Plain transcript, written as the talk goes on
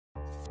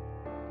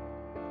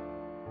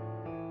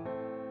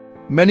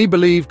Many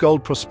believe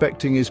gold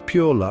prospecting is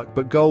pure luck,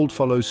 but gold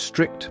follows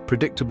strict,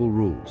 predictable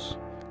rules.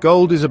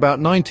 Gold is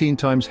about 19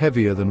 times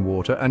heavier than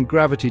water, and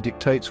gravity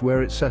dictates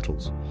where it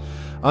settles.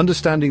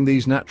 Understanding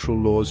these natural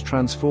laws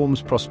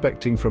transforms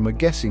prospecting from a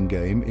guessing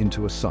game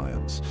into a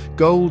science.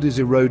 Gold is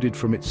eroded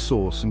from its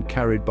source and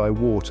carried by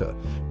water,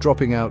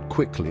 dropping out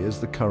quickly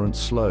as the current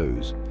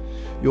slows.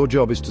 Your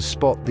job is to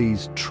spot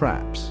these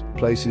traps,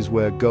 places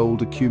where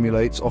gold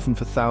accumulates, often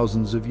for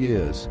thousands of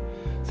years.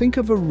 Think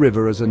of a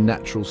river as a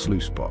natural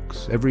sluice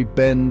box. Every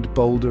bend,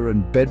 boulder,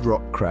 and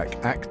bedrock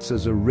crack acts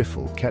as a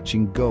riffle,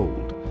 catching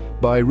gold.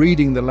 By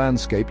reading the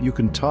landscape, you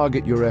can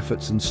target your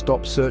efforts and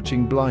stop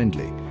searching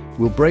blindly.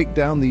 We'll break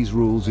down these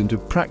rules into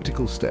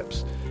practical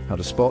steps: how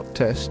to spot,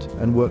 test,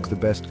 and work the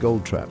best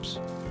gold traps.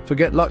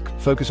 Forget luck,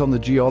 focus on the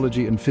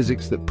geology and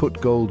physics that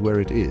put gold where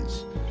it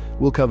is.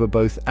 We'll cover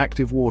both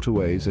active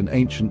waterways and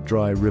ancient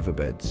dry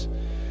riverbeds.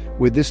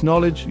 With this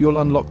knowledge, you'll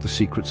unlock the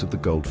secrets of the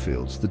gold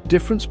fields. The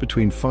difference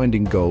between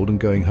finding gold and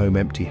going home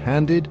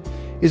empty-handed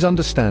is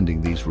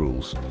understanding these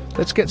rules.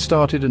 Let's get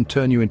started and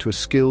turn you into a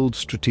skilled,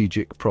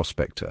 strategic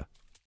prospector.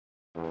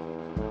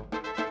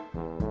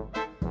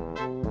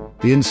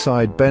 The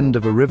inside bend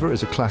of a river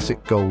is a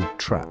classic gold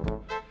trap.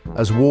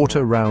 As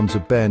water rounds a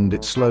bend,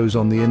 it slows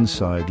on the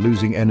inside,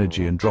 losing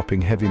energy and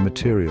dropping heavy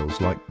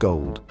materials like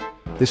gold.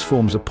 This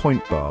forms a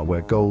point bar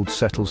where gold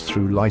settles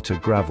through lighter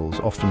gravels,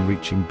 often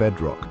reaching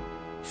bedrock.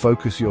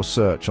 Focus your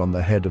search on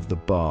the head of the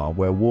bar,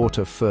 where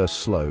water first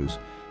slows.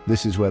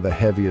 This is where the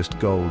heaviest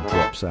gold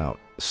drops out.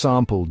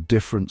 Sample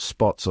different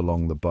spots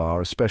along the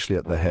bar, especially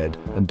at the head,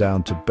 and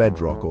down to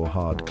bedrock or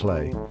hard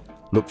clay.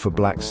 Look for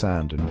black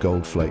sand and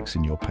gold flakes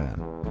in your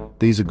pan.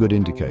 These are good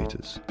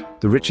indicators.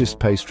 The richest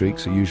pay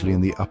streaks are usually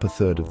in the upper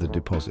third of the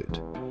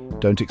deposit.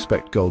 Don't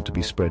expect gold to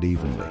be spread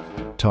evenly.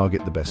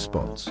 Target the best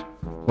spots.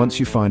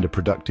 Once you find a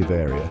productive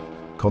area,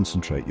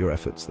 concentrate your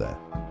efforts there.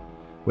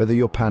 Whether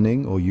you're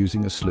panning or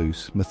using a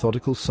sluice,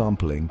 methodical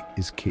sampling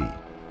is key.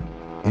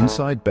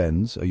 Inside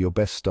bends are your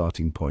best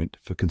starting point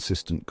for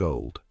consistent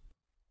gold.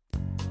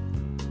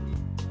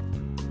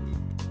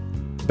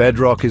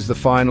 Bedrock is the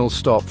final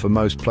stop for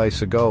most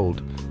placer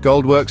gold.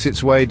 Gold works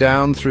its way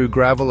down through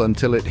gravel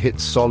until it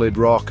hits solid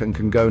rock and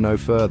can go no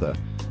further.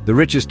 The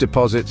richest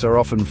deposits are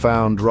often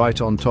found right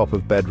on top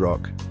of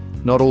bedrock.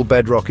 Not all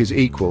bedrock is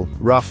equal.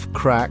 Rough,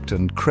 cracked,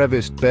 and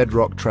creviced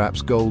bedrock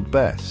traps gold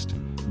best.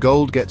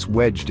 Gold gets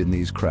wedged in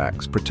these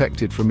cracks,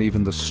 protected from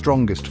even the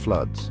strongest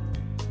floods.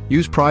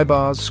 Use pry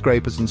bars,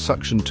 scrapers, and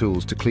suction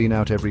tools to clean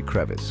out every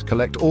crevice.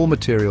 Collect all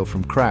material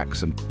from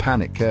cracks and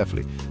pan it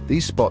carefully.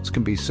 These spots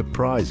can be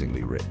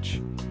surprisingly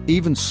rich.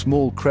 Even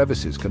small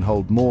crevices can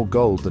hold more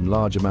gold than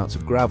large amounts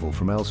of gravel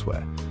from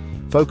elsewhere.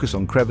 Focus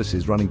on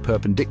crevices running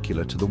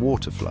perpendicular to the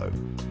water flow.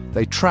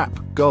 They trap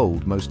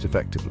gold most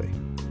effectively.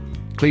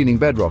 Cleaning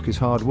bedrock is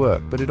hard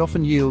work, but it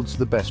often yields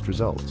the best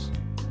results.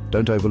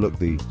 Don't overlook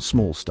the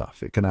small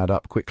stuff, it can add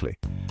up quickly.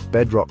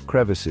 Bedrock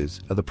crevices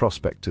are the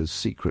prospector's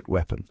secret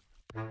weapon.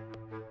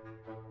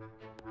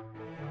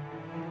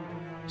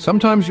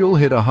 Sometimes you'll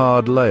hit a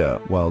hard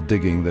layer while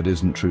digging that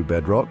isn't true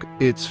bedrock.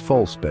 It's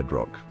false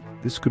bedrock.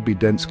 This could be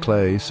dense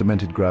clay,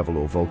 cemented gravel,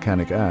 or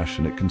volcanic ash,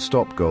 and it can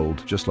stop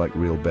gold just like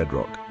real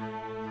bedrock.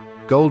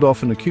 Gold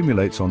often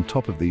accumulates on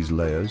top of these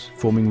layers,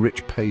 forming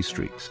rich pay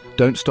streaks.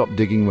 Don't stop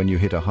digging when you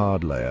hit a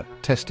hard layer.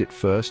 Test it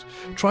first.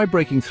 Try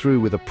breaking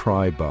through with a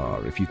pry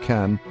bar. If you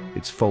can,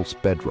 it's false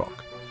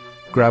bedrock.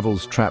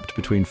 Gravels trapped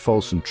between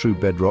false and true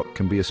bedrock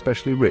can be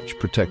especially rich,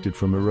 protected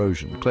from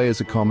erosion. Clay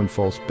is a common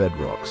false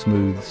bedrock,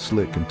 smooth,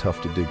 slick, and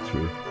tough to dig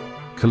through.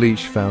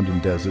 Caliche, found in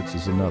deserts,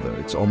 is another.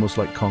 It's almost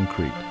like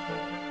concrete.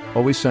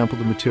 Always sample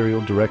the material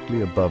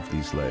directly above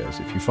these layers.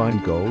 If you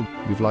find gold,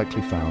 you've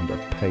likely found a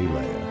pay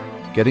layer.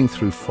 Getting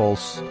through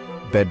false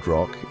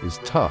bedrock is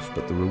tough,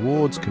 but the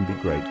rewards can be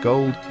great.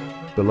 Gold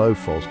below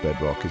false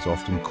bedrock is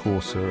often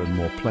coarser and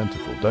more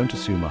plentiful. Don't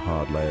assume a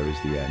hard layer is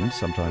the end.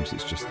 Sometimes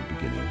it's just the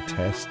beginning.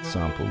 Test,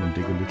 sample, and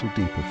dig a little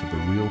deeper for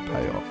the real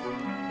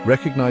payoff.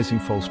 Recognizing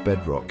false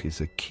bedrock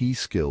is a key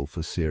skill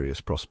for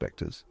serious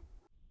prospectors.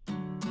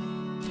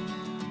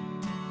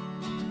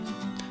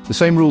 The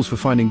same rules for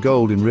finding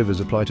gold in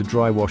rivers apply to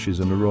dry washes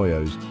and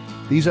arroyos.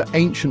 These are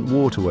ancient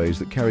waterways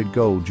that carried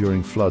gold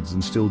during floods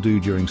and still do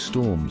during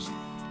storms.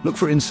 Look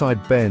for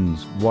inside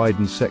bends,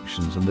 widened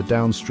sections, and the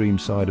downstream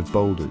side of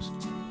boulders,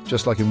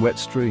 just like in wet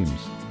streams.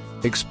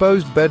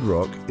 Exposed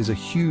bedrock is a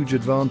huge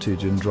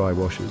advantage in dry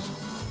washes.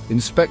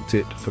 Inspect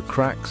it for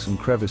cracks and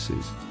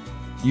crevices.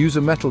 Use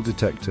a metal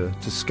detector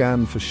to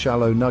scan for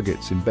shallow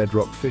nuggets in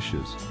bedrock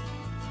fissures.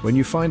 When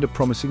you find a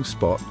promising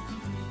spot,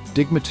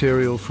 dig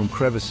material from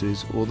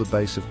crevices or the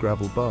base of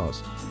gravel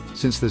bars.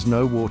 Since there's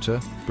no water,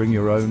 bring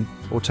your own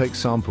or take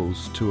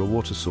samples to a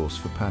water source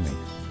for panning.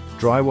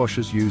 Dry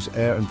washers use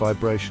air and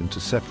vibration to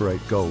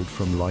separate gold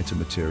from lighter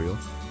material,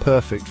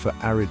 perfect for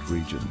arid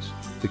regions.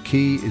 The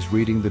key is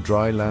reading the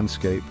dry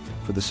landscape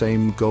for the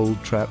same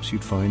gold traps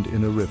you'd find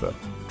in a river.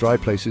 Dry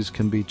places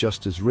can be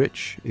just as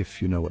rich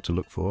if you know what to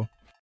look for.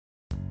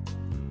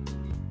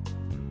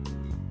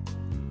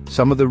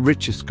 Some of the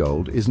richest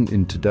gold isn't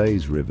in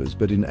today's rivers,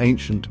 but in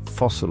ancient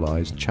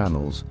fossilized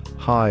channels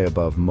high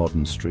above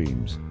modern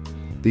streams.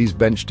 These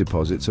bench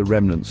deposits are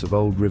remnants of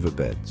old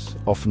riverbeds,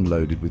 often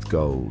loaded with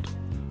gold.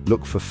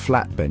 Look for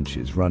flat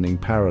benches running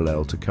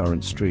parallel to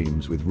current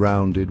streams with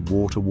rounded,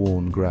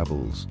 water-worn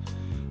gravels.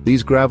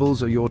 These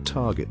gravels are your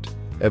target,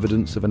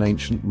 evidence of an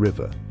ancient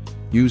river.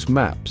 Use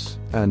maps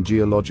and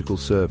geological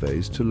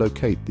surveys to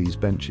locate these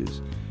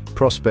benches.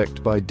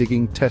 Prospect by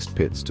digging test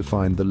pits to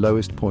find the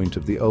lowest point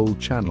of the old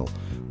channel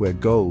where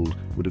gold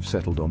would have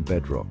settled on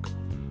bedrock.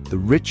 The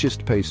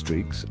richest pay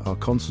streaks are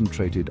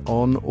concentrated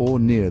on or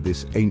near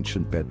this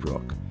ancient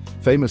bedrock.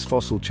 Famous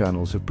fossil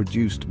channels have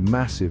produced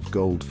massive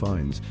gold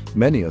finds.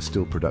 Many are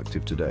still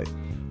productive today.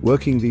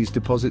 Working these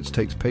deposits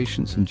takes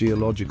patience and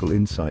geological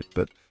insight,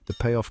 but the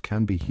payoff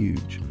can be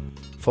huge.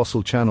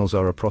 Fossil channels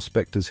are a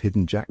prospector's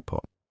hidden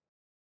jackpot.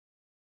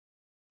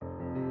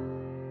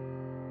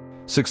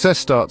 Success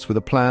starts with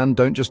a plan.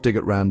 Don't just dig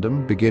at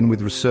random. Begin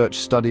with research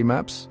study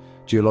maps,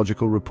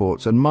 geological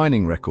reports, and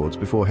mining records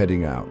before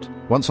heading out.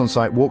 Once on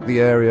site, walk the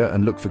area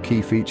and look for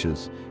key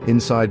features: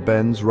 inside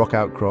bends, rock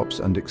outcrops,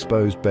 and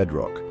exposed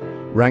bedrock.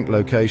 Rank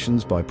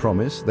locations by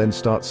promise, then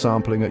start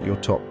sampling at your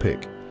top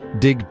pick.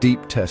 Dig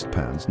deep test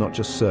pans, not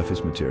just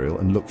surface material,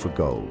 and look for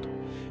gold.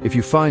 If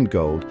you find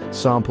gold,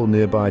 sample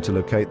nearby to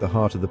locate the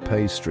heart of the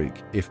pay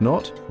streak. If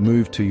not,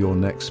 move to your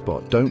next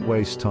spot. Don't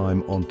waste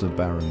time onto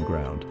barren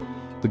ground.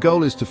 The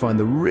goal is to find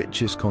the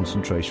richest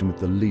concentration with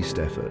the least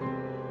effort.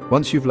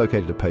 Once you've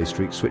located a pay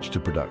streak, switch to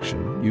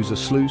production. Use a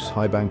sluice,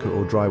 high banker,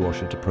 or dry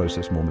washer to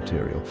process more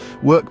material.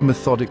 Work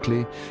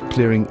methodically,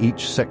 clearing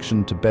each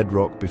section to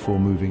bedrock before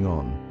moving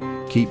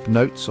on. Keep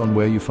notes on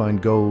where you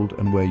find gold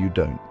and where you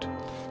don't.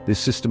 This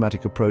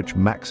systematic approach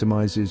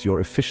maximizes your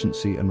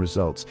efficiency and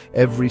results.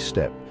 Every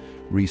step,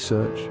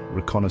 research,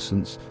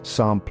 reconnaissance,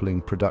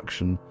 sampling,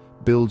 production,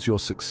 builds your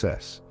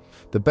success.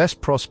 The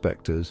best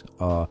prospectors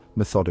are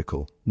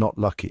methodical, not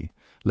lucky.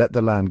 Let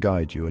the land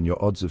guide you and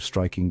your odds of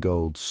striking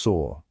gold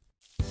soar.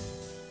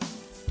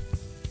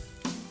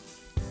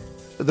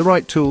 The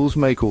right tools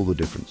make all the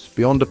difference.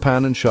 Beyond a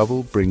pan and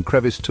shovel, bring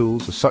crevice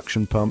tools, a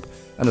suction pump,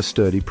 and a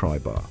sturdy pry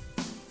bar.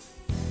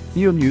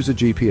 You'll use a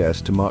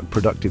GPS to mark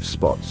productive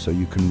spots so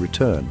you can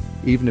return,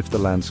 even if the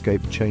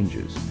landscape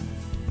changes.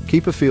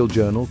 Keep a field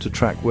journal to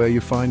track where you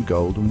find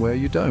gold and where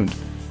you don't.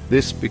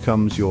 This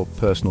becomes your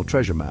personal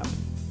treasure map.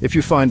 If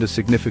you find a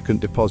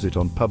significant deposit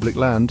on public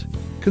land,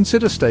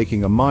 consider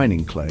staking a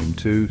mining claim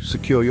to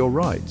secure your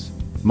rights.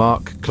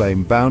 Mark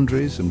claim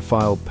boundaries and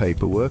file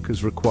paperwork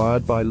as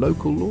required by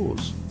local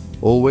laws.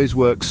 Always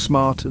work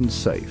smart and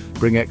safe.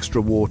 Bring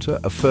extra water,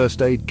 a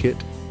first aid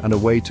kit, and a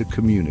way to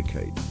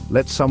communicate.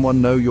 Let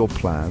someone know your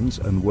plans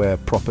and wear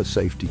proper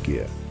safety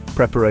gear.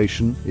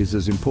 Preparation is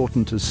as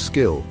important as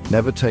skill.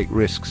 Never take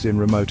risks in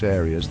remote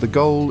areas. The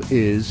goal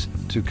is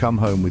to come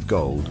home with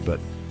gold, but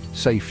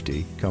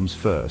safety comes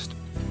first.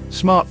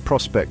 Smart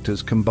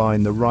prospectors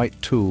combine the right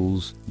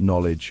tools,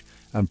 knowledge,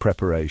 and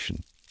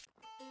preparation.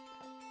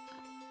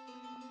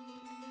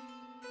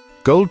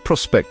 Gold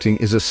prospecting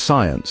is a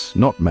science,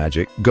 not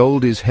magic.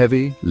 Gold is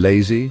heavy,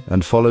 lazy,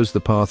 and follows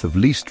the path of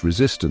least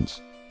resistance.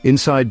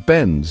 Inside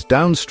bends,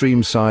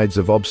 downstream sides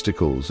of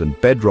obstacles, and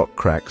bedrock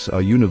cracks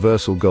are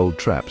universal gold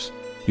traps.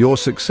 Your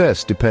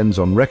success depends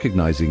on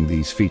recognizing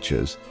these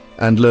features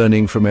and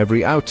learning from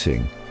every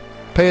outing.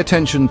 Pay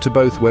attention to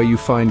both where you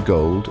find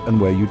gold and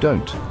where you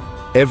don't.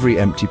 Every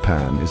empty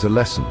pan is a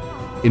lesson.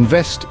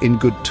 Invest in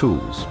good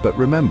tools, but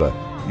remember,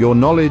 your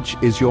knowledge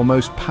is your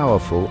most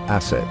powerful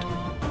asset.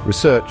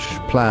 Research,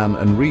 plan,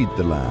 and read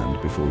the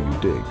land before you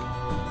dig.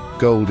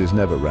 Gold is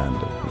never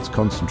random. It's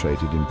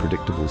concentrated in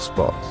predictable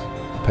spots.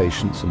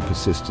 Patience and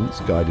persistence,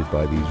 guided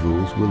by these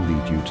rules, will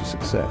lead you to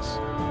success.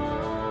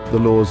 The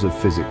laws of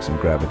physics and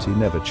gravity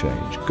never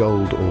change.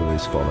 Gold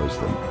always follows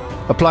them.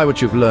 Apply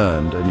what you've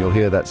learned, and you'll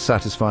hear that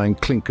satisfying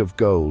clink of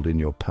gold in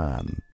your pan.